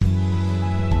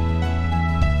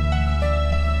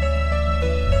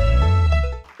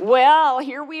Well,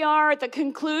 here we are at the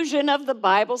conclusion of the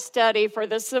Bible study for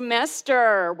the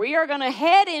semester. We are going to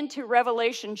head into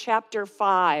Revelation chapter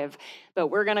 5, but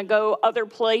we're going to go other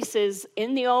places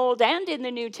in the Old and in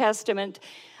the New Testament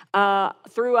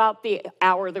throughout the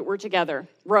hour that we're together,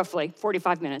 roughly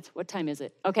 45 minutes. What time is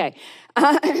it? Okay.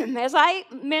 As I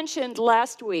mentioned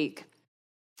last week,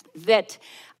 that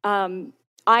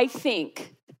I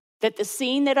think that the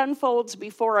scene that unfolds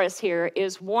before us here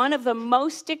is one of the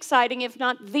most exciting, if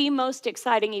not the most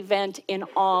exciting event in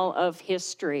all of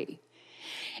history.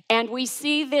 And we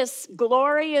see this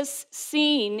glorious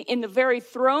scene in the very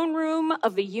throne room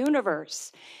of the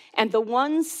universe. And the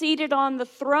one seated on the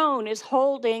throne is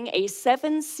holding a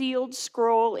 7-sealed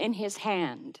scroll in his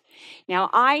hand.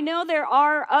 Now, I know there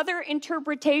are other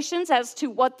interpretations as to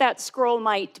what that scroll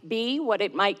might be, what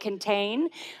it might contain.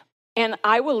 And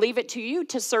I will leave it to you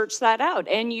to search that out,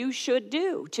 and you should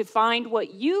do, to find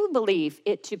what you believe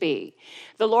it to be.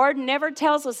 The Lord never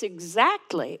tells us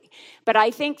exactly, but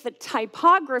I think the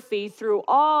typography through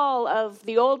all of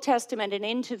the Old Testament and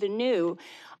into the New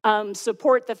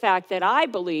support the fact that I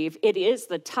believe it is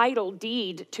the title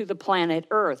deed to the planet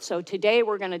Earth. So today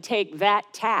we're going to take that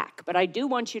tack, but I do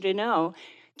want you to know,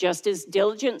 just as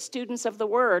diligent students of the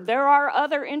Word, there are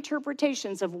other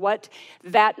interpretations of what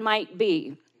that might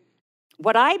be.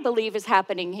 What I believe is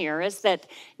happening here is that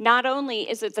not only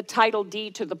is it the title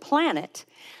deed to the planet,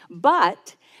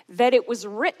 but that it was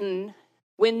written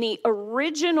when the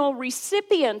original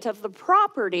recipient of the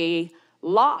property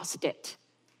lost it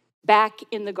back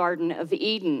in the Garden of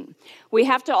Eden. We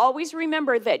have to always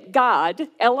remember that God,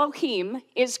 Elohim,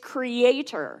 is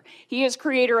creator. He is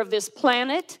creator of this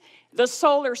planet, the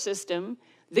solar system,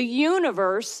 the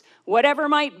universe, whatever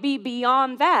might be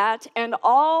beyond that, and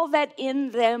all that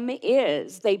in them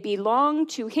is. They belong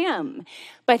to him.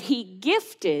 But he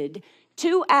gifted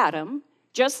to Adam,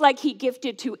 just like he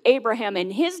gifted to Abraham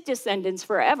and his descendants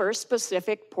forever,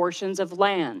 specific portions of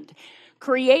land.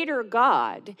 Creator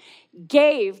God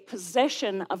gave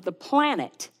possession of the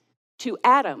planet to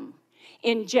Adam.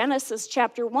 In Genesis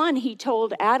chapter 1, he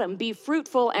told Adam, "Be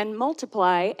fruitful and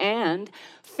multiply and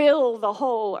fill the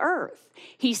whole earth."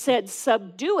 He said,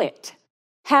 "Subdue it,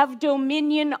 have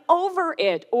dominion over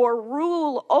it, or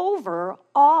rule over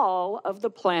all of the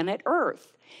planet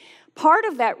Earth." Part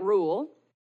of that rule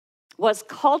was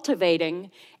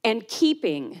cultivating and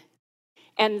keeping,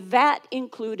 and that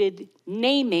included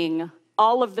naming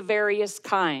all of the various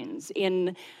kinds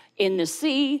in the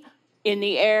sea, in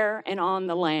the air, and on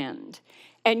the land.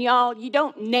 And y'all, you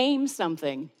don't name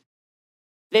something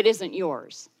that isn't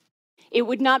yours. It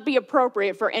would not be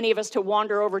appropriate for any of us to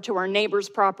wander over to our neighbor's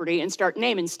property and start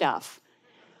naming stuff.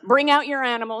 Bring out your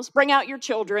animals, bring out your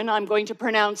children. I'm going to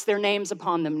pronounce their names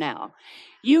upon them now.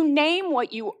 You name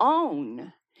what you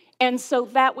own. And so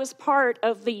that was part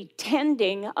of the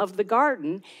tending of the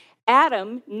garden.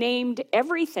 Adam named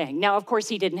everything. Now, of course,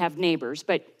 he didn't have neighbors,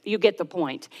 but you get the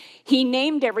point. He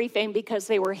named everything because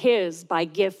they were his by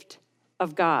gift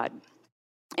of God.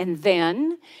 And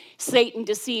then Satan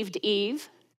deceived Eve.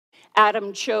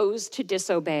 Adam chose to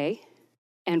disobey.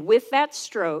 And with that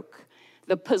stroke,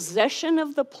 the possession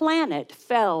of the planet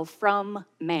fell from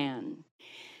man.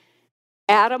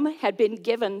 Adam had been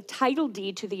given title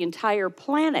deed to the entire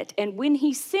planet. And when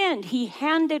he sinned, he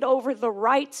handed over the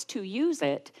rights to use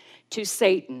it to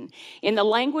Satan. In the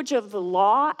language of the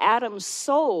law, Adam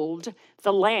sold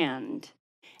the land,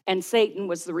 and Satan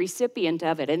was the recipient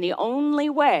of it. And the only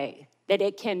way that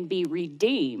it can be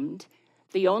redeemed,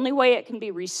 the only way it can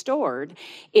be restored,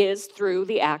 is through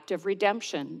the act of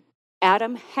redemption.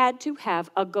 Adam had to have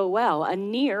a goel, a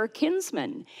near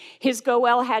kinsman. His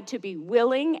goel had to be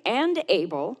willing and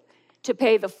able to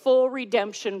pay the full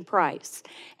redemption price.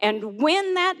 And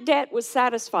when that debt was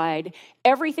satisfied,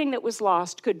 everything that was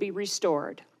lost could be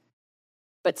restored.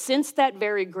 But since that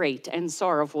very great and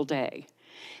sorrowful day,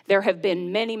 there have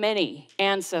been many, many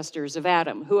ancestors of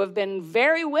Adam who have been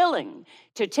very willing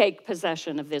to take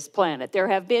possession of this planet. There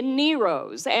have been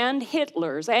Neros and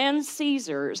Hitlers and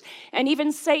Caesars and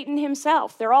even Satan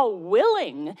himself. They're all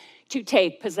willing to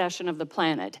take possession of the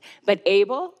planet, but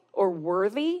able or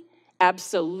worthy?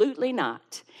 Absolutely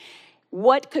not.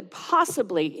 What could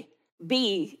possibly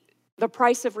be the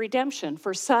price of redemption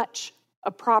for such a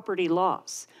property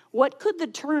loss? What could the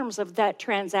terms of that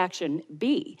transaction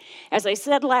be? As I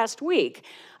said last week,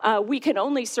 we can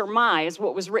only surmise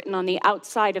what was written on the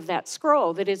outside of that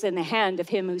scroll that is in the hand of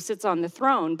him who sits on the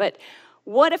throne. But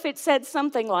what if it said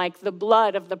something like the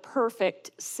blood of the perfect,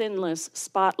 sinless,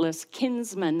 spotless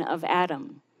kinsman of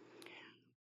Adam?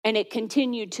 And it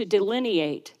continued to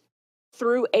delineate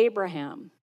through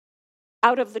Abraham,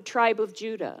 out of the tribe of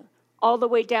Judah, all the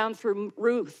way down through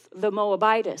Ruth, the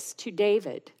Moabitess, to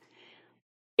David.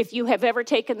 If you have ever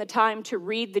taken the time to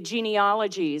read the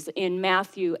genealogies in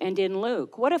Matthew and in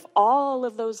Luke, what if all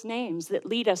of those names that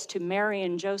lead us to Mary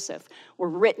and Joseph were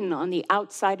written on the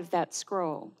outside of that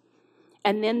scroll?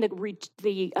 And then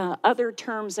the other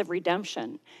terms of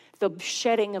redemption, the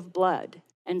shedding of blood,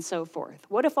 and so forth.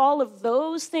 What if all of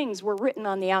those things were written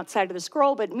on the outside of the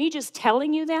scroll, but me just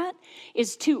telling you that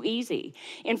is too easy?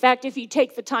 In fact, if you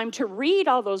take the time to read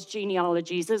all those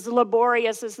genealogies, as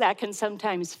laborious as that can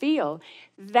sometimes feel,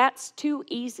 that's too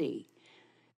easy.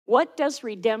 What does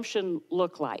redemption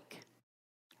look like?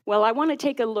 Well, I want to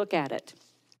take a look at it.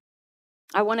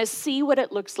 I want to see what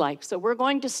it looks like. So we're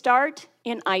going to start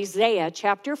in Isaiah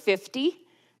chapter 50,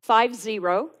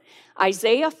 5-0.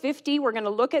 Isaiah 50, we're going to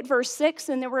look at verse 6,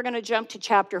 and then we're going to jump to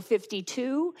chapter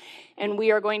 52, and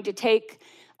we are going to take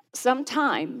some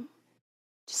time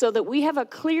so that we have a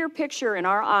clear picture in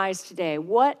our eyes today.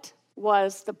 What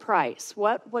was the price?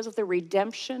 What was the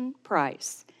redemption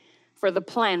price for the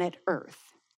planet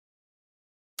Earth?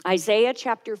 Isaiah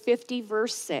chapter 50,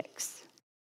 verse 6.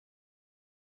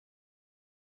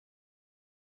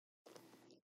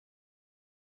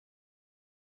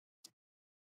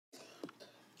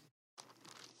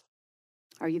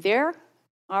 Are you there?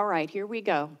 All right, here we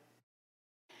go.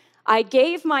 I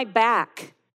gave my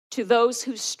back to those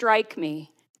who strike me,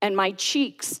 and my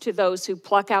cheeks to those who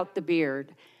pluck out the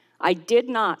beard. I did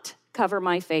not cover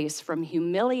my face from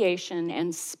humiliation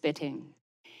and spitting.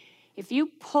 If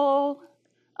you pull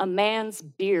a man's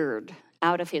beard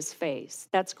out of his face,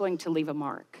 that's going to leave a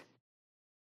mark.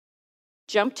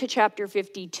 Jump to chapter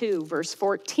 52, verse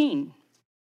 14.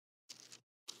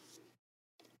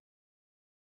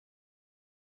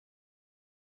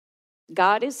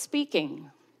 God is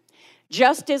speaking.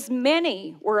 Just as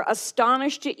many were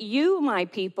astonished at you, my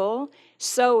people,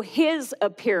 so his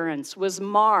appearance was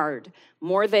marred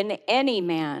more than any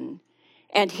man,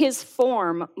 and his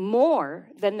form more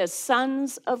than the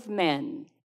sons of men.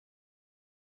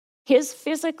 His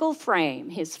physical frame,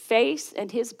 his face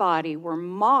and his body were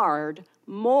marred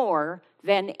more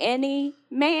than any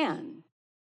man.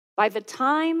 By the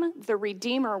time the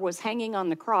Redeemer was hanging on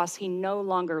the cross, he no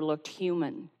longer looked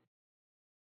human.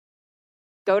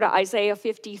 Go to Isaiah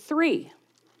 53,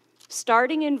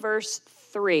 starting in verse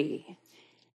 3,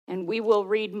 and we will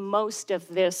read most of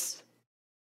this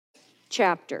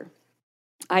chapter.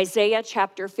 Isaiah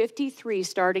chapter 53,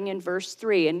 starting in verse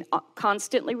 3, and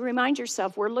constantly remind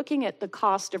yourself, we're looking at the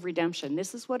cost of redemption.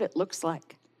 This is what it looks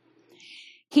like.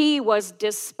 He was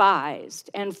despised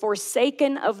and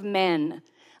forsaken of men,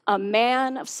 a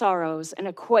man of sorrows and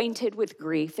acquainted with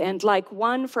grief, and like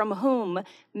one from whom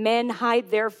men hide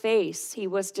their face, he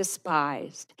was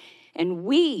despised, and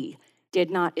we did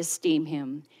not esteem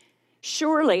him.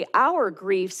 Surely our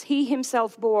griefs he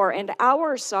himself bore, and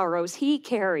our sorrows he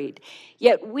carried.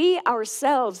 Yet we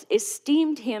ourselves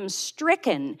esteemed him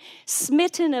stricken,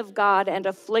 smitten of God, and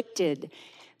afflicted.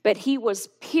 But he was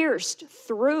pierced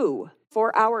through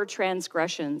for our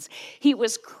transgressions. He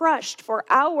was crushed for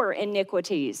our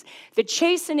iniquities. The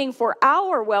chastening for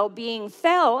our well-being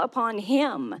fell upon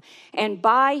him, and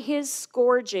by his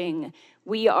scourging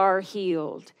we are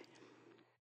healed.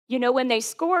 You know, when they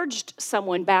scourged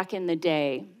someone back in the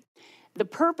day, the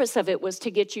purpose of it was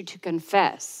to get you to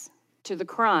confess to the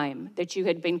crime that you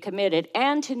had been committed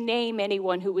and to name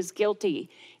anyone who was guilty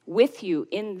with you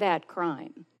in that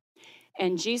crime.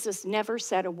 And Jesus never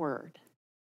said a word.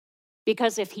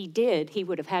 Because if he did, he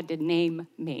would have had to name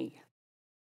me.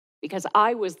 Because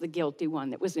I was the guilty one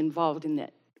that was involved in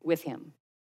it with him.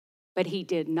 But he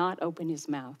did not open his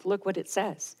mouth. Look what it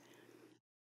says.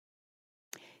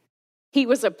 He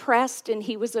was oppressed and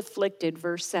he was afflicted,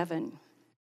 verse 7.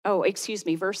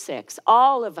 Verse 6.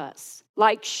 All of us,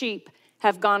 like sheep,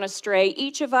 have gone astray.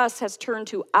 Each of us has turned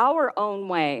to our own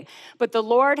way. But the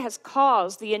Lord has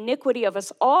caused the iniquity of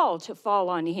us all to fall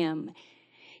on him.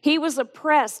 He was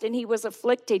oppressed and he was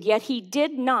afflicted, yet he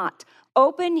did not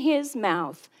open his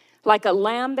mouth. Like a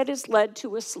lamb that is led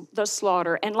to the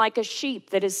slaughter, and like a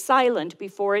sheep that is silent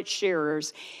before its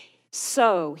shearers,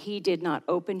 so he did not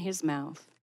open his mouth.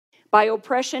 By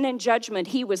oppression and judgment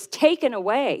he was taken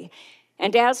away.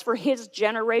 And as for his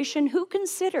generation, who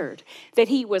considered that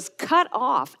he was cut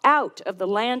off out of the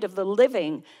land of the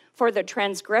living for the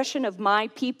transgression of my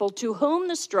people, to whom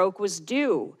the stroke was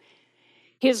due?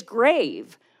 His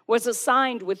grave was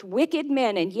assigned with wicked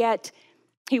men, and yet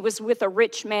he was with a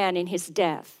rich man in his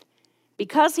death,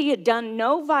 because he had done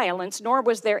no violence, nor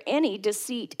was there any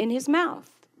deceit in his mouth.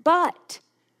 But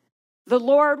the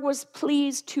Lord was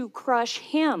pleased to crush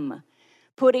him,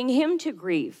 putting him to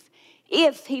grief.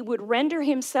 If he would render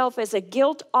himself as a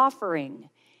guilt offering,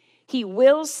 he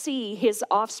will see his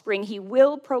offspring. He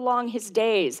will prolong his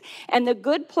days, and the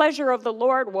good pleasure of the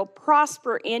Lord will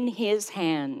prosper in his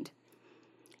hand.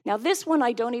 Now, this one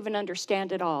I don't even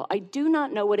understand at all. I do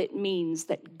not know what it means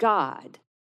that God,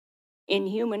 in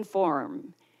human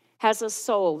form, has a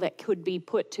soul that could be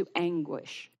put to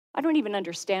anguish. I don't even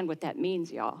understand what that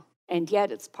means, y'all. And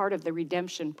yet it's part of the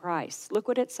redemption price. Look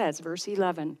what it says, verse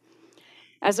 11.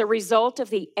 As a result of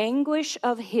the anguish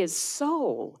of his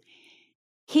soul,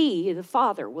 he, the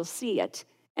Father, will see it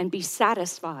and be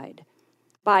satisfied.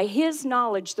 By his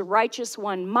knowledge, the righteous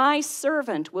one, my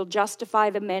servant, will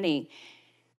justify the many,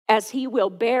 as he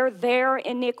will bear their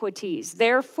iniquities.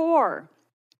 Therefore,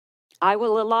 I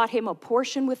will allot him a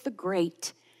portion with the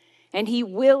great, and he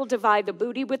will divide the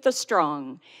booty with the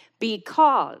strong,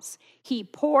 because he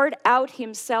poured out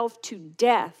himself to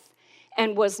death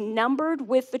and was numbered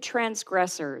with the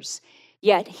transgressors.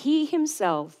 Yet he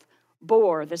himself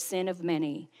bore the sin of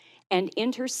many and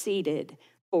interceded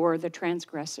for the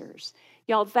transgressors.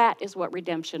 Y'all, that is what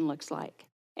redemption looks like.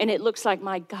 And it looks like,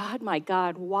 my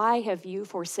God, why have you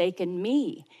forsaken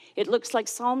me? It looks like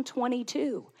Psalm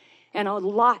 22 and a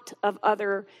lot of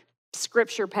other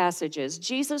scripture passages.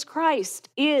 Jesus Christ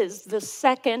is the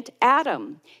second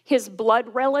Adam, his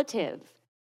blood relative.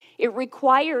 It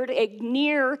required a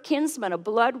near kinsman, a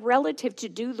blood relative, to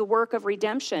do the work of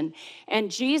redemption.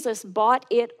 And Jesus bought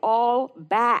it all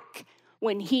back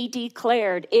when he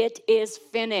declared, it is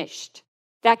finished.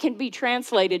 That can be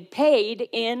translated, paid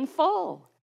in full.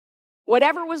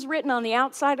 Whatever was written on the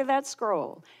outside of that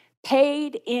scroll,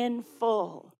 paid in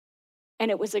full. And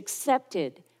it was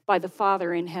accepted by the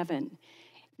Father in heaven.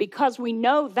 Because we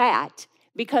know that,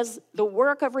 because the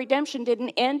work of redemption didn't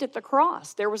end at the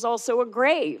cross. There was also a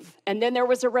grave, and then there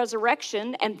was a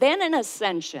resurrection, and then an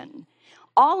ascension.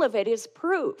 All of it is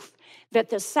proof that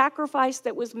the sacrifice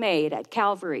that was made at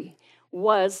Calvary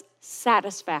was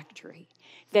satisfactory,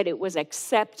 that it was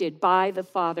accepted by the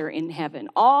Father in heaven.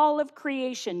 All of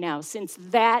creation now, since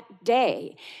that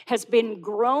day, has been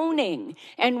groaning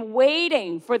and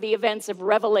waiting for the events of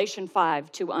Revelation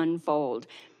 5 to unfold.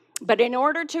 But in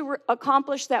order to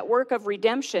accomplish that work of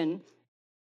redemption,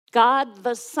 God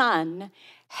the Son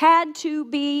had to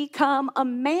become a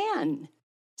man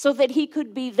so that he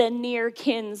could be the near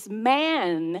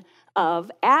kinsman of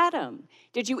Adam.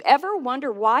 Did you ever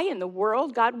wonder why in the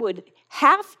world God would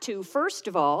have to, first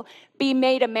of all, be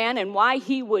made a man, and why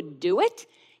he would do it?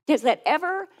 Has that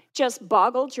ever just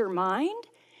boggled your mind?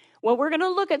 Well, we're going to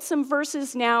look at some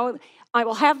verses now. I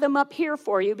will have them up here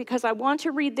for you because I want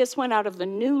to read this one out of the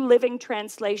New Living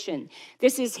Translation.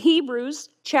 This is Hebrews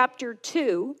chapter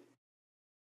 2,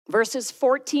 verses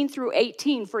 14 through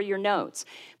 18 for your notes.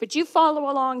 But you follow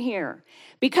along here.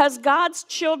 Because God's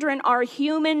children are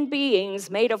human beings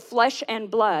made of flesh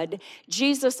and blood,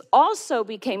 Jesus also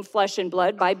became flesh and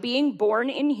blood by being born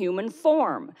in human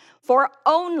form. For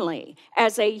only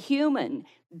as a human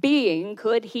being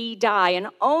could he die, and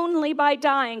only by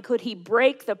dying could he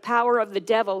break the power of the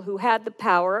devil who had the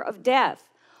power of death.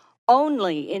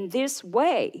 Only in this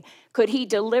way could he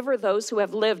deliver those who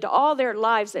have lived all their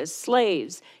lives as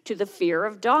slaves to the fear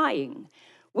of dying.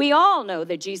 We all know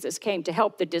that Jesus came to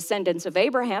help the descendants of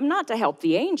Abraham, not to help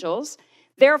the angels.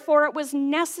 Therefore, it was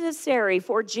necessary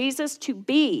for Jesus to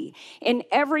be in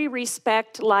every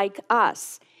respect like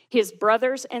us, his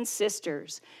brothers and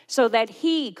sisters, so that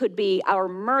he could be our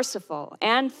merciful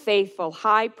and faithful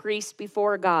high priest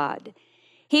before God.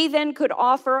 He then could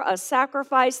offer a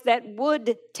sacrifice that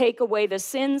would take away the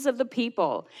sins of the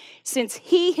people. Since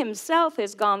he himself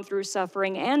has gone through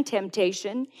suffering and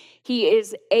temptation, he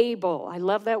is able, I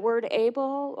love that word,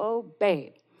 able, oh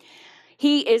babe.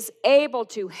 He is able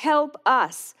to help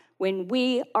us when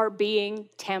we are being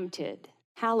tempted.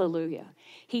 Hallelujah.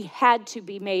 He had to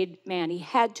be made man. He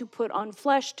had to put on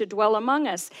flesh to dwell among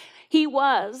us. He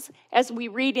was, as we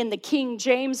read in the King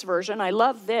James Version, I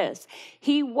love this,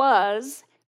 he was,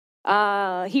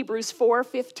 Hebrews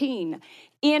 4:15,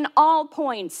 in all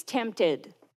points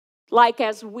tempted, like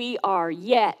as we are,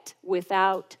 yet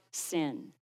without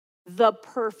sin. The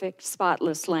perfect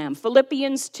spotless lamb.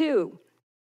 Philippians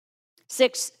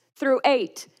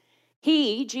 2:6-8.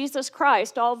 He, Jesus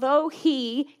Christ, although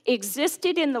he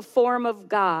existed in the form of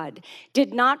God,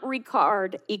 did not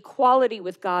regard equality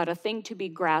with God a thing to be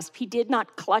grasped. He did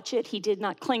not clutch it. He did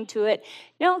not cling to it.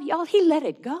 No, y'all, he let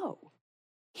it go.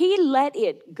 He let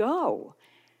it go.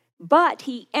 But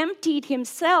he emptied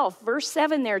himself, verse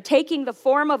 7 there, taking the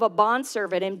form of a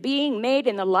bondservant and being made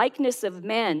in the likeness of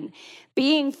men,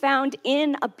 being found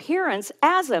in appearance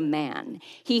as a man,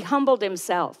 he humbled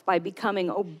himself by becoming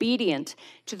obedient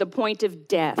to the point of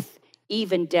death,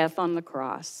 even death on the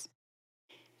cross.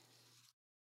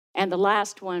 And the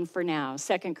last one for now,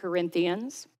 2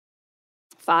 Corinthians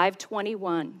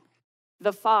 5:21.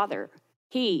 The Father,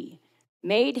 he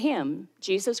made him,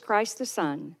 Jesus Christ the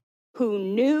Son, who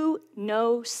knew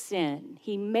no sin.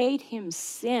 He made him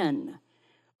sin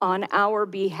on our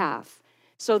behalf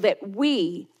so that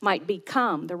we might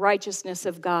become the righteousness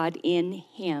of God in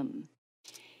him.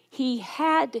 He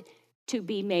had to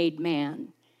be made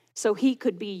man so he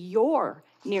could be your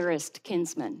nearest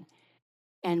kinsman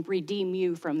and redeem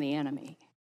you from the enemy.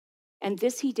 And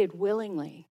this he did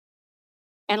willingly.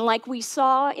 And like we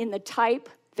saw in the type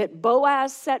that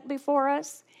Boaz set before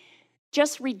us,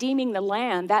 just redeeming the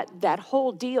land, that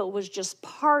whole deal was just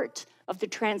part of the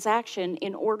transaction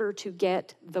in order to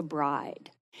get the bride.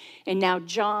 And now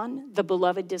John, the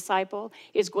beloved disciple,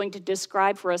 is going to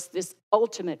describe for us this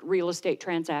ultimate real estate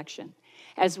transaction.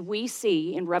 As we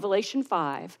see in Revelation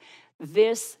 5,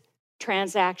 this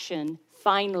transaction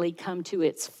finally come to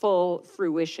its full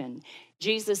fruition.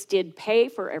 Jesus did pay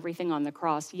for everything on the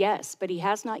cross, yes, but he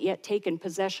has not yet taken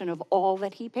possession of all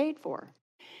that he paid for.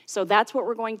 So that's what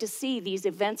we're going to see, these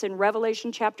events in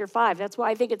Revelation chapter 5. That's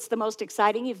why I think it's the most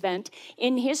exciting event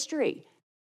in history.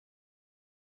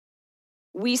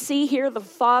 We see here the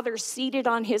Father seated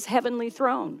on his heavenly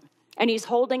throne, and he's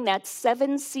holding that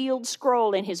 7-sealed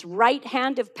scroll in his right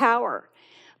hand of power.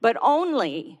 But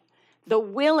only the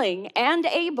willing and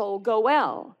able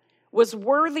Goel was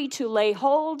worthy to lay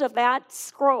hold of that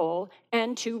scroll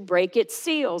and to break its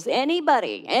seals.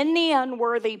 Anybody, any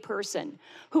unworthy person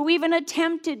who even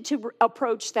attempted to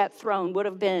approach that throne would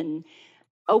have been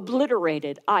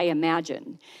obliterated, I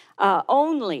imagine.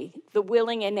 Only the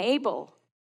willing and able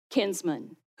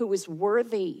kinsman who was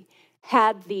worthy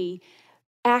had the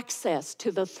access to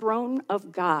the throne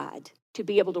of God to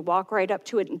be able to walk right up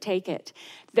to it and take it.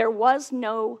 There was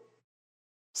no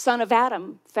son of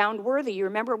Adam found worthy. You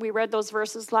remember we read those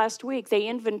verses last week. They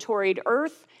inventoried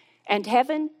earth and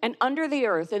heaven and under the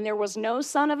earth, and there was no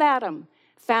son of Adam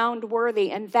found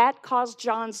worthy. And that caused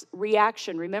John's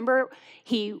reaction. Remember,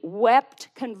 he wept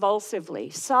convulsively,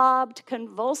 sobbed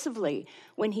convulsively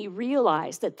when he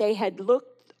realized that they had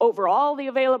looked over all the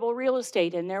available real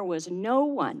estate and there was no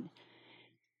one.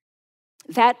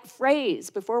 That phrase,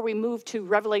 before we move to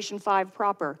Revelation 5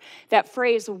 proper, that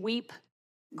phrase, weep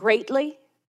greatly,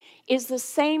 is the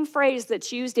same phrase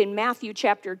that's used in Matthew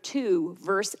chapter 2,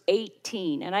 verse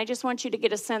 18. And I just want you to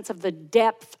get a sense of the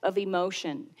depth of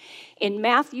emotion. In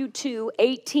Matthew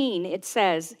 2:18, it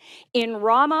says, "In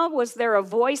Ramah was there a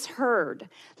voice heard,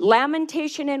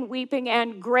 lamentation and weeping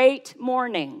and great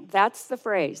mourning." That's the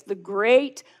phrase, the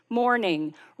great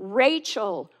mourning.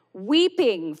 Rachel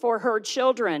weeping for her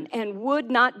children and would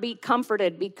not be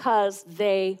comforted because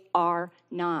they are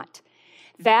not.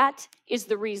 That is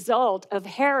the result of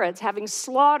Herod's having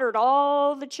slaughtered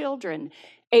all the children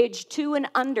aged 2 and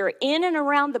under in and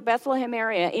around the Bethlehem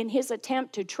area in his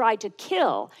attempt to try to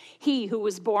kill he who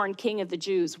was born King of the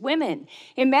Jews. Women,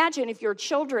 imagine if your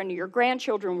children, your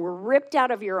grandchildren were ripped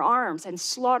out of your arms and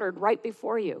slaughtered right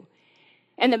before you.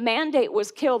 And the mandate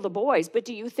was kill the boys, but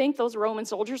do you think those Roman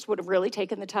soldiers would have really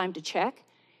taken the time to check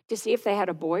to see if they had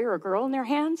a boy or a girl in their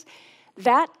hands?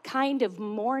 That kind of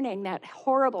mourning, that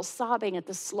horrible sobbing at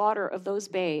the slaughter of those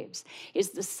babes is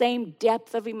the same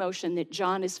depth of emotion that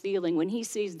John is feeling when he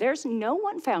sees there's no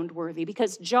one found worthy,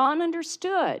 because John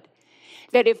understood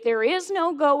that if there is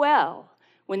no Goel,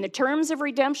 when the terms of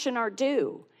redemption are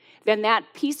due, then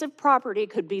that piece of property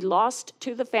could be lost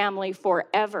to the family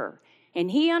forever.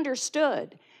 And he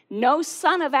understood no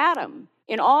son of Adam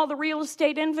in all the real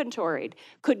estate inventoried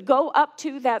could go up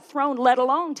to that throne, let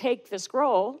alone take the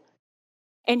scroll.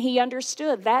 And he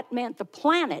understood that meant the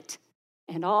planet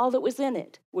and all that was in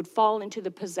it would fall into the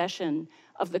possession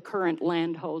of the current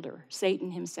landholder,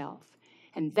 Satan himself.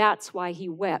 And that's why he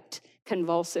wept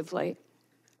convulsively.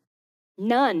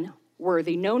 None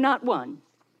worthy, no, not one,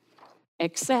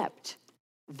 except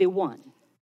the one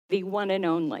and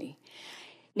only.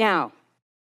 Now,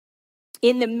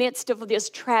 in the midst of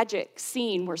this tragic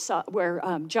scene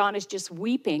where John is just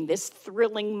weeping, this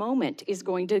thrilling moment is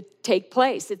going to take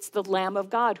place. It's the Lamb of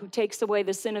God who takes away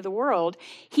the sin of the world.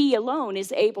 He alone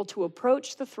is able to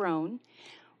approach the throne,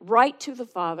 right to the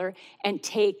Father, and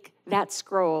take that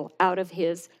scroll out of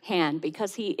his hand,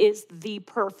 because he is the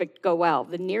perfect Goel,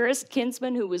 the nearest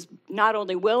kinsman who was not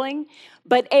only willing,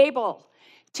 but able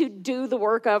to do the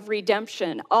work of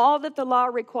redemption. All that the law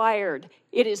required,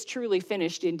 it is truly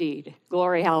finished indeed.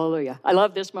 Glory, hallelujah. I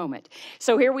love this moment.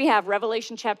 So here we have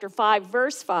Revelation chapter 5,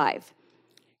 verse 5.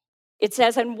 It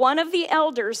says, "And one of the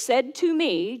elders said to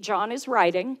me," John is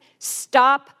writing,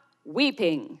 "Stop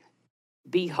weeping.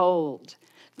 Behold,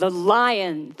 The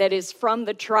Lion that is from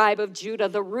the tribe of Judah,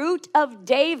 the Root of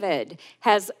David,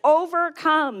 has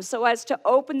overcome so as to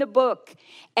open the book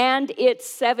and its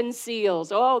 7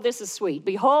 seals. Oh, this is sweet.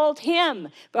 Behold him,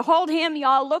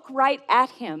 y'all. Look right at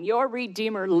him. Your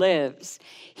Redeemer lives.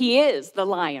 He is the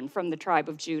Lion from the tribe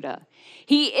of Judah.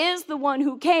 He is the one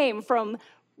who came from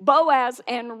Boaz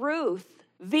and Ruth,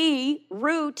 the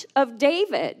Root of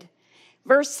David.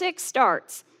 Verse 6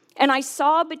 starts, and I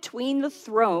saw between the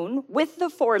throne with the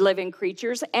 4 living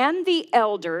creatures and the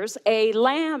elders a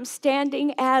lamb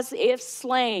standing as if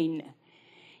slain.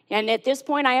 And at this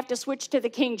point, I have to switch to the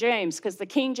King James because the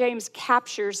King James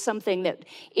captures something that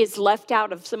is left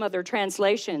out of some other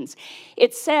translations.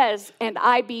 It says, and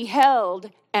I beheld,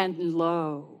 and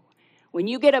lo. When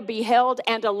you get a beheld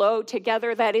and a lo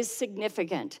together, that is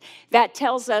significant. That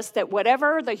tells us that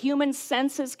whatever the human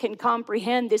senses can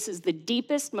comprehend, this is the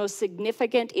deepest, most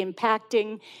significant,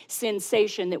 impacting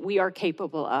sensation that we are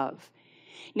capable of.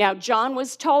 Now, John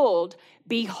was told,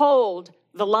 behold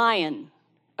the Lion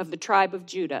of the tribe of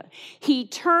Judah. He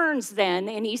turns then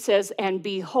and he says, and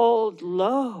behold,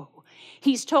 lo.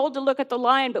 He's told to look at the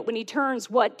lion, but when he turns,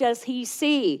 what does he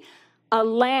see? A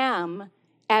lamb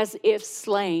as if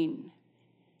slain.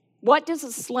 What does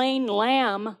a slain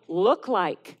lamb look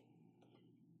like?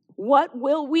 What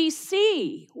will we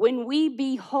see when we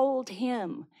behold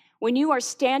him? When you are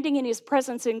standing in his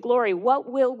presence in glory, what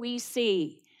will we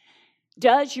see?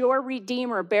 Does your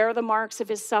Redeemer bear the marks of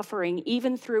his suffering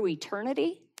even through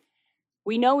eternity?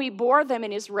 We know he bore them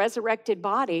in his resurrected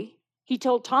body. He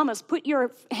told Thomas, put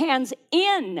your hands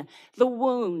in the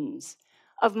wounds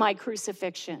of my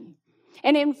crucifixion.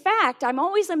 And in fact, I'm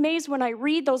always amazed when I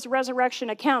read those resurrection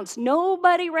accounts.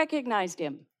 Nobody recognized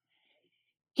him.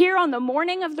 Here on the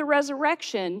morning of the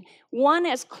resurrection, one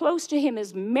as close to him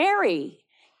as Mary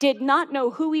did not know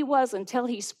who he was until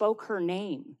he spoke her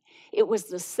name. It was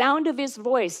the sound of his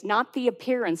voice, not the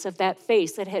appearance of that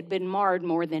face that had been marred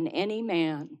more than any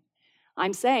man.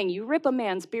 I'm saying, you rip a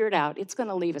man's beard out, it's going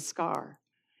to leave a scar.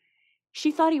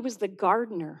 She thought he was the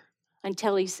gardener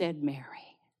until he said Mary.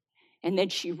 And then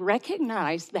she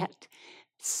recognized that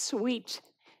sweet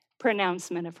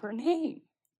pronouncement of her name.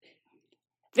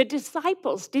 The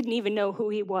disciples didn't even know who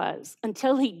he was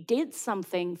until he did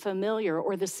something familiar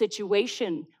or the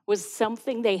situation was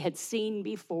something they had seen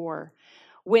before.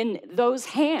 When those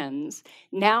hands,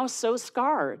 now so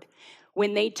scarred,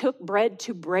 when they took bread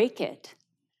to break it,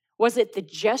 was it the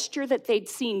gesture that they'd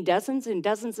seen dozens and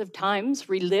dozens of times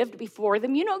relived before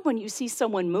them? You know, when you see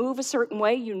someone move a certain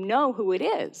way, you know who it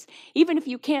is, even if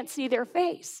you can't see their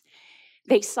face.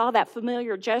 They saw that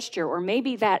familiar gesture, or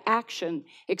maybe that action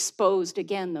exposed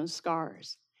again those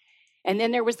scars. And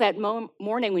then there was that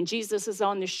morning when Jesus is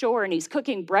on the shore and he's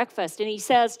cooking breakfast, and he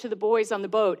says to the boys on the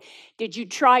boat, did you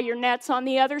try your nets on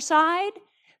the other side?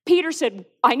 Peter said,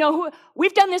 I know,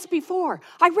 we've done this before.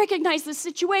 I recognize the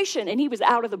situation. And he was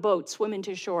out of the boat swimming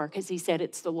to shore because he said,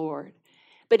 it's the Lord.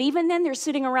 But even then, they're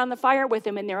sitting around the fire with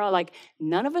him, and they're all like,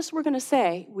 none of us were going to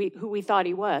say who we thought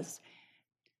he was.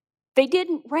 They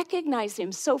didn't recognize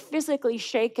him, so physically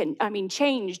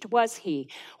changed was he.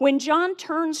 When John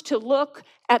turns to look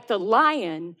at the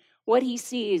lion, what he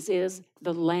sees is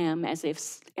the lamb as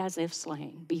if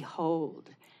slain.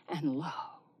 Behold and lo.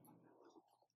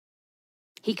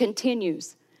 He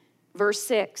continues, verse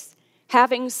 6,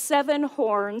 having 7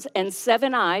 horns and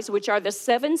 7 eyes, which are the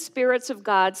 7 spirits of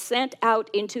God sent out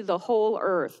into the whole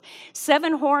earth.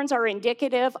 7 horns are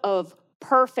indicative of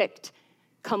perfect,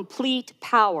 complete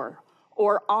power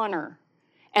or honor.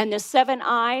 And the 7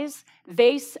 eyes,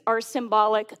 they are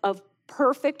symbolic of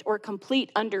perfect or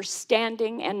complete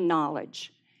understanding and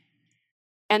knowledge.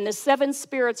 And the 7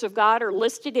 spirits of God are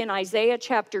listed in Isaiah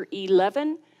chapter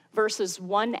 11, verses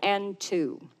 1 and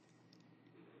 2.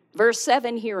 Verse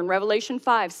 7 here in Revelation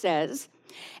 5 says,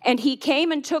 and he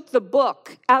came and took the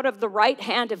book out of the right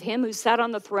hand of him who sat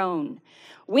on the throne.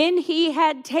 When he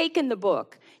had taken the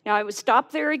book, now I would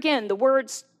stop there again. The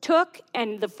words took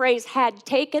and the phrase had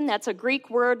taken, that's a Greek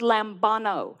word,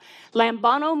 lambano.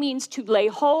 Lambano means to lay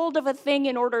hold of a thing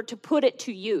in order to put it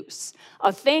to use.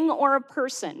 A thing or a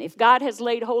person. If God has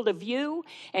laid hold of you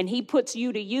and he puts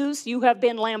you to use, you have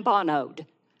been lambanoed.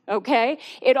 Okay?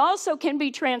 It also can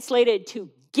be translated to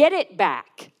get it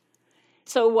back.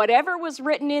 So whatever was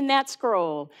written in that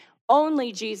scroll,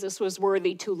 only Jesus was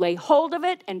worthy to lay hold of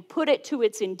it and put it to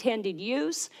its intended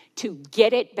use to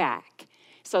get it back.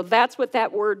 So that's what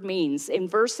that word means. In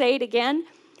verse 8 again,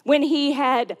 when he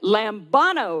had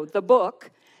lambanoed the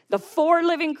book, the 4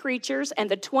 living creatures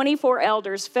and the 24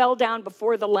 elders fell down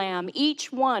before the Lamb,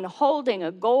 each one holding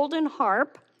a golden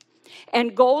harp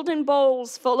and golden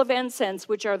bowls full of incense,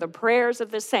 which are the prayers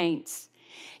of the saints.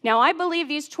 Now, I believe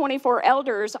these 24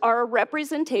 elders are a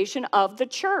representation of the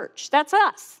church. That's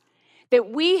us. That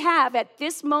we have at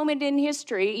this moment in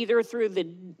history, either through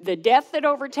the death that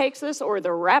overtakes us or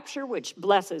the rapture which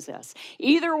blesses us.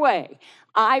 Either way,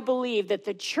 I believe that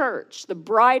the church, the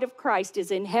bride of Christ,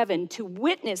 is in heaven to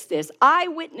witness this,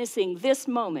 eyewitnessing this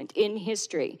moment in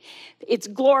history. It's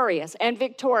glorious and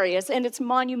victorious and it's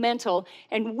monumental,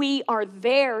 and we are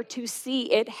there to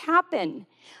see it happen.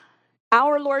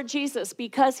 Our Lord Jesus,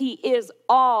 because he is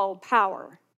all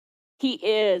power, he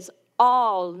is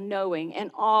all knowing and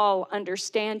all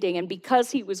understanding. And because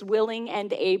he was willing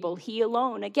and able, he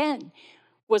alone, again,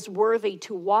 was worthy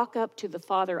to walk up to the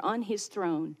Father on his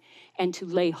throne and to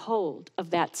lay hold of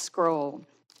that scroll.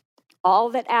 All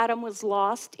that Adam was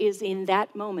lost is in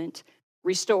that moment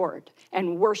restored,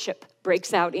 and worship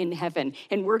breaks out in heaven.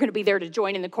 And we're going to be there to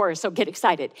join in the chorus, so get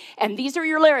excited. And these are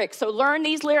your lyrics, so learn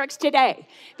these lyrics today,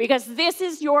 because this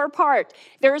is your part.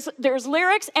 There's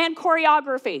lyrics and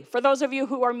choreography. For those of you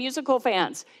who are musical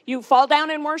fans, you fall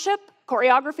down in worship,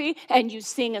 choreography, and you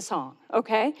sing a song,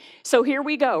 okay? So here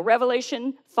we go,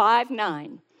 Revelation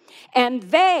 5:9. And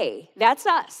they, that's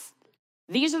us,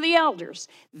 these are the elders.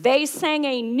 They sang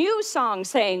a new song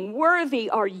saying, "Worthy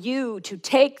are you to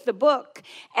take the book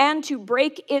and to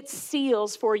break its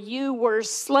seals, for you were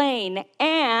slain."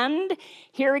 And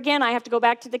here again, I have to go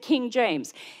back to the King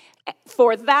James.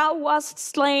 "For thou wast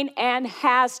slain and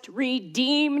hast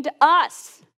redeemed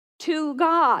us to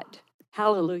God."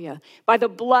 Hallelujah. "By the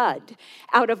blood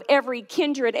out of every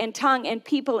kindred and tongue and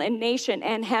people and nation,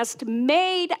 and hast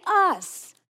made us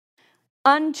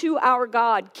unto our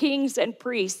God kings and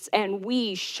priests, and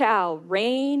we shall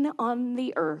reign on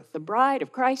the earth." The bride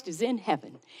of Christ is in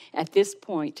heaven at this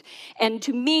point. And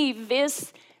to me,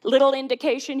 this little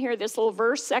indication here, this little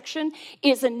verse section,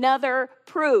 is another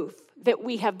proof that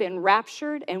we have been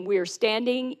raptured and we are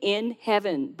standing in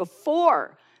heaven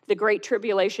before the Great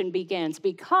Tribulation begins,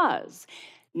 because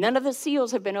none of the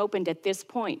seals have been opened at this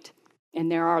point. And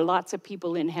there are lots of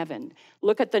people in heaven.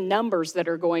 Look at the numbers that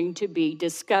are going to be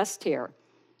discussed here.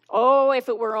 Oh, if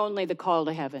it were only the call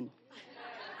to heaven.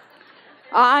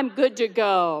 I'm good to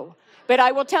go. But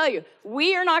I will tell you,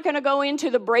 we are not going to go into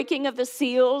the breaking of the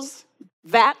seals,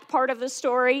 that part of the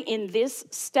story, in this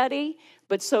study.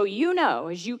 But so you know,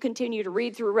 as you continue to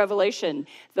read through Revelation,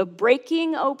 the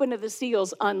breaking open of the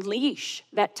seals unleash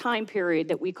that time period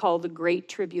that we call the Great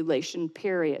Tribulation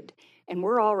period. And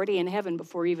we're already in heaven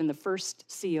before even the first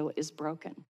seal is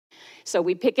broken. So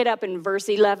we pick it up in verse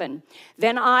 11.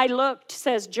 "Then I looked,"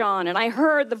 says John, "and I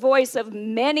heard the voice of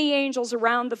many angels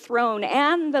around the throne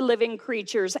and the living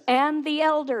creatures and the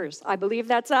elders." I believe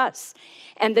that's us.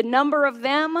 "And the number of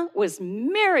them was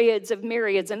myriads of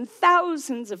myriads and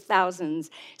thousands of thousands,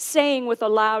 saying with a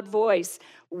loud voice,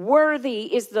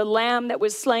 'Worthy is the Lamb that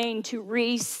was slain to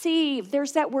receive.'"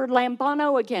 There's that word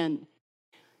lambano again.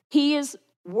 He is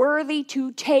worthy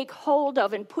to take hold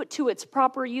of and put to its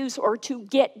proper use, or to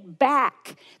get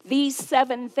back these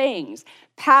 7 things: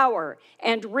 power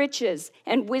and riches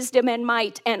and wisdom and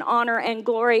might and honor and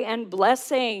glory and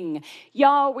blessing.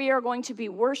 Y'all, we are going to be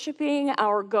worshiping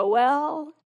our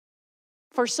Goel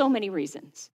for so many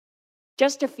reasons.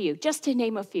 Just a few, just to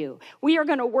name a few. We are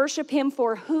going to worship him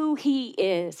for who he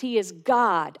is. He is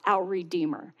God, our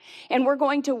Redeemer. And we're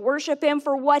going to worship him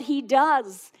for what he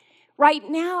does. Right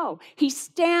now, he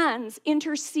stands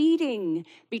interceding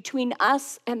between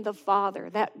us and the Father,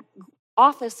 that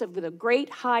office of the great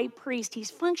high priest.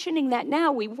 He's functioning that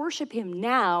now. We worship him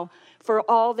now for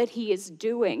all that he is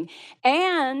doing.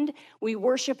 And we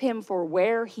worship him for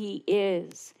where he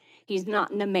is. He's not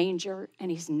in a manger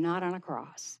and he's not on a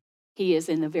cross. He is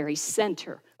in the very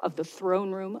center of the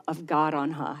throne room of God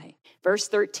on high. Verse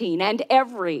 13, "And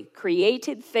every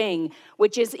created thing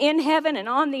which is in heaven and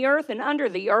on the earth and under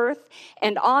the earth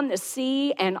and on the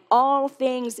sea and all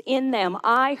things in them,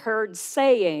 I heard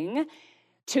saying,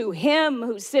 to him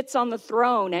who sits on the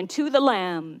throne and to the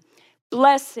Lamb,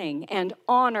 blessing and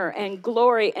honor and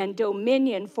glory and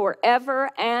dominion forever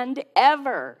and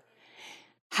ever."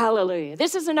 Hallelujah.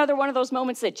 This is another one of those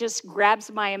moments that just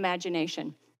grabs my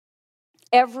imagination.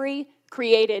 Every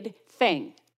created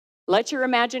thing. Let your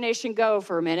imagination go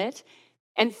for a minute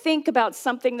and think about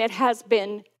something that has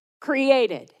been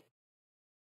created.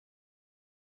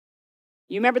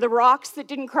 You remember the rocks that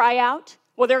didn't cry out?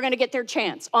 Well, they're going to get their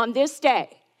chance on this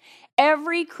day.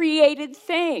 Every created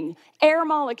thing, air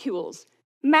molecules,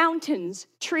 mountains,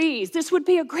 trees. This would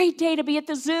be a great day to be at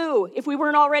the zoo if we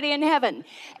weren't already in heaven.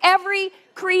 Every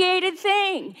created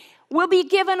thing. will be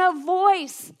given a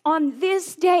voice on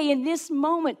this day, in this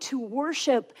moment, to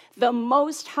worship the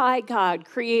Most High God,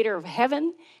 creator of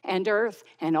heaven and earth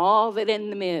and all that in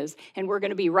them is. And we're going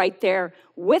to be right there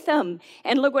with them.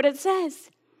 And look what it says.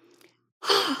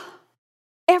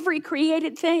 Every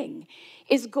created thing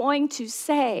is going to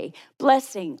say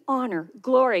blessing, honor,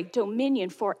 glory, dominion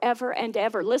forever and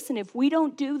ever. Listen, if we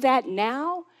don't do that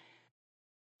now,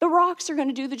 the rocks are going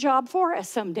to do the job for us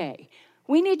someday.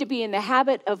 We need to be in the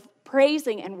habit of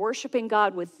praising and worshiping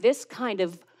God with this kind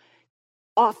of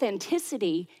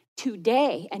authenticity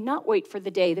today and not wait for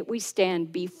the day that we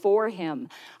stand before him.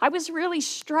 I was really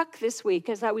struck this week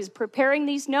as I was preparing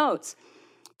these notes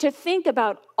to think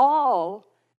about all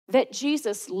that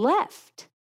Jesus left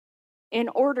in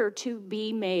order to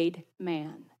be made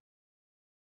man.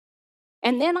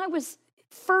 And then I was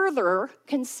further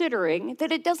considering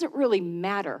that it doesn't really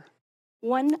matter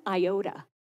one iota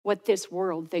what this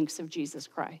world thinks of Jesus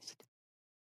Christ.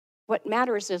 What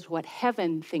matters is what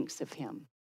heaven thinks of him.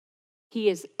 He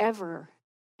is ever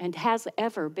and has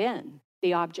ever been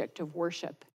the object of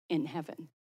worship in heaven.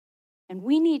 And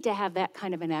we need to have that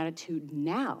kind of an attitude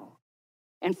now.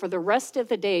 And for the rest of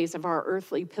the days of our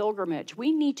earthly pilgrimage,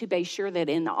 we need to be sure that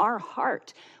in our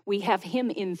heart we have him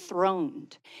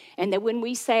enthroned. And that when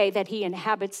we say that he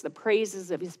inhabits the praises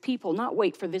of his people, not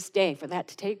wait for this day for that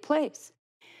to take place.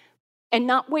 And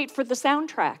not wait for the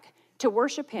soundtrack to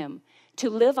worship him, to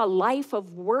live a life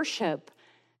of worship,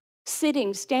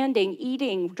 sitting, standing,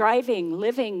 eating, driving,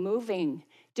 living, moving,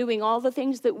 doing all the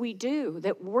things that we do,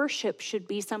 that worship should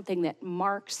be something that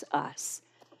marks us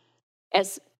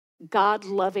as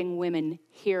God-loving women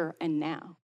here and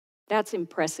now. That's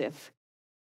impressive.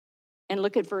 And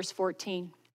look at verse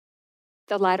 14,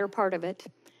 the latter part of it.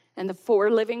 And the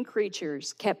four living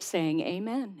creatures kept saying,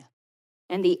 amen.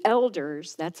 And the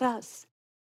elders, that's us,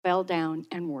 fell down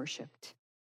and worshiped.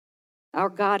 Our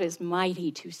God is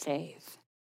mighty to save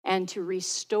and to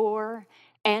restore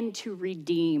and to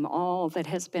redeem all that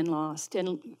has been lost.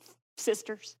 And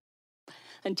sisters,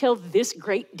 until this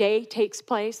great day takes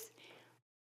place,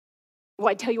 well,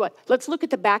 I tell you what, let's look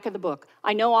at the back of the book.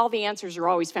 I know all the answers are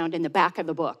always found in the back of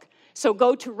the book. So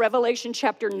go to Revelation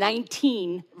chapter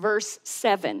 19, verse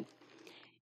 7.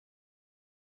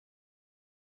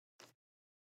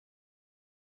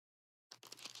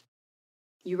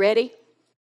 You ready?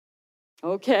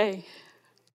 Okay.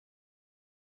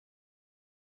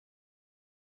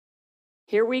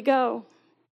 Here we go.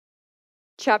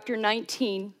 Chapter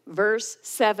 19, verse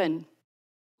 7.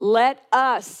 Let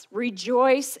us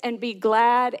rejoice and be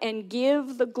glad and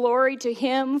give the glory to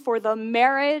him, for the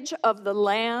marriage of the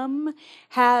Lamb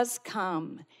has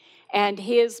come, and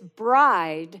his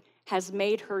bride has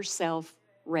made herself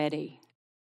ready.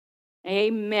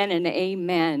 Amen and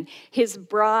amen. His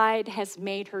bride has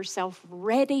made herself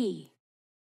ready.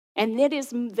 And it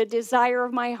is the desire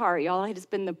of my heart, y'all. It has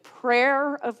been the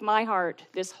prayer of my heart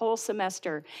this whole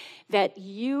semester that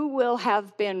you will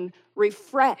have been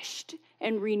refreshed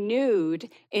and renewed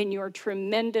in your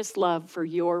tremendous love for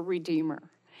your Redeemer,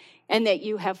 and that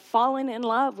you have fallen in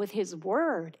love with his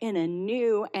word in a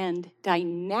new and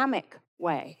dynamic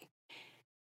way.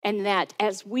 And that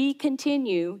as we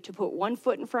continue to put one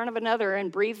foot in front of another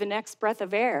and breathe the next breath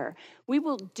of air, we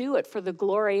will do it for the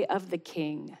glory of the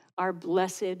King, our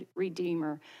blessed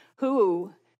Redeemer,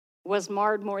 who was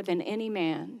marred more than any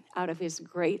man out of his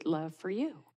great love for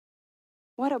you.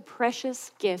 What a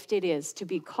precious gift it is to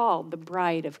be called the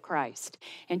bride of Christ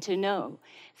and to know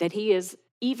that he is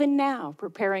even now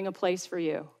preparing a place for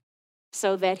you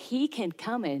so that he can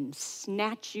come and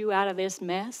snatch you out of this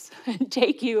mess and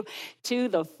take you to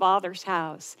the Father's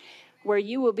house where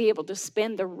you will be able to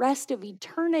spend the rest of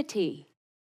eternity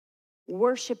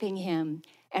worshiping him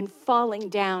and falling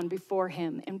down before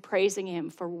him and praising him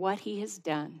for what he has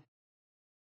done.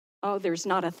 Oh, there's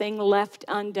not a thing left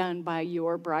undone by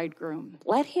your bridegroom.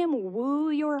 Let him woo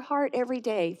your heart every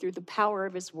day through the power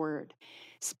of his word.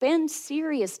 Spend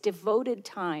serious, devoted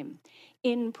time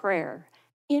in prayer,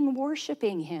 in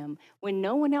worshiping him when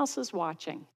no one else is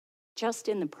watching, just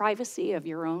in the privacy of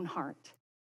your own heart.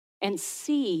 And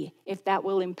see if that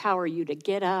will empower you to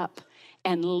get up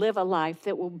and live a life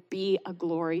that will be a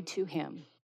glory to him.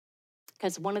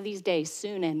 Because one of these days,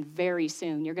 soon and very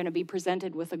soon, you're going to be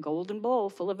presented with a golden bowl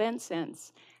full of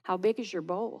incense. How big is your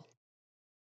bowl?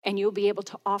 And you'll be able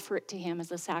to offer it to him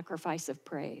as a sacrifice of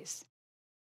praise.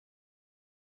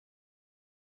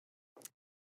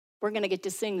 We're going to get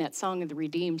to sing that song of the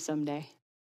redeemed someday.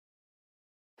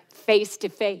 Face to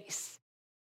face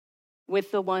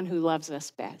with the one who loves us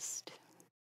best.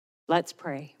 Let's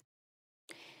pray.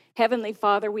 Heavenly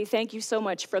Father, we thank you so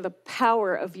much for the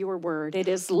power of your word. It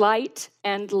is light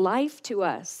and life to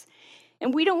us.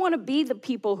 And we don't want to be the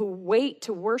people who wait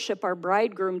to worship our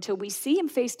bridegroom till we see him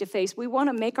face to face. We want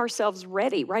to make ourselves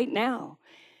ready right now.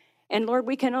 And Lord,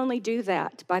 we can only do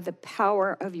that by the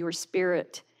power of your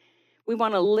Spirit. We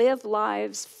want to live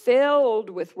lives filled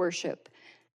with worship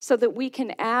so that we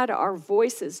can add our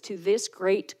voices to this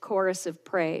great chorus of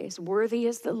praise. Worthy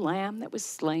is the Lamb that was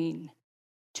slain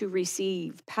to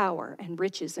receive power and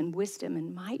riches and wisdom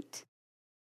and might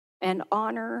and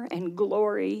honor and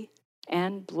glory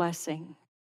and blessing.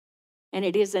 And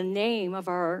it is the name of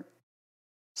our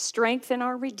strength and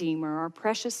our Redeemer, our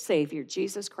precious Savior,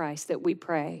 Jesus Christ, that we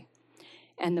pray.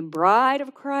 And the bride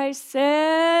of Christ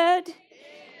said,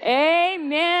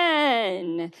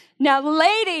 Amen. Now,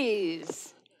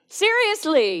 ladies,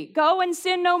 seriously, go and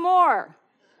sin no more.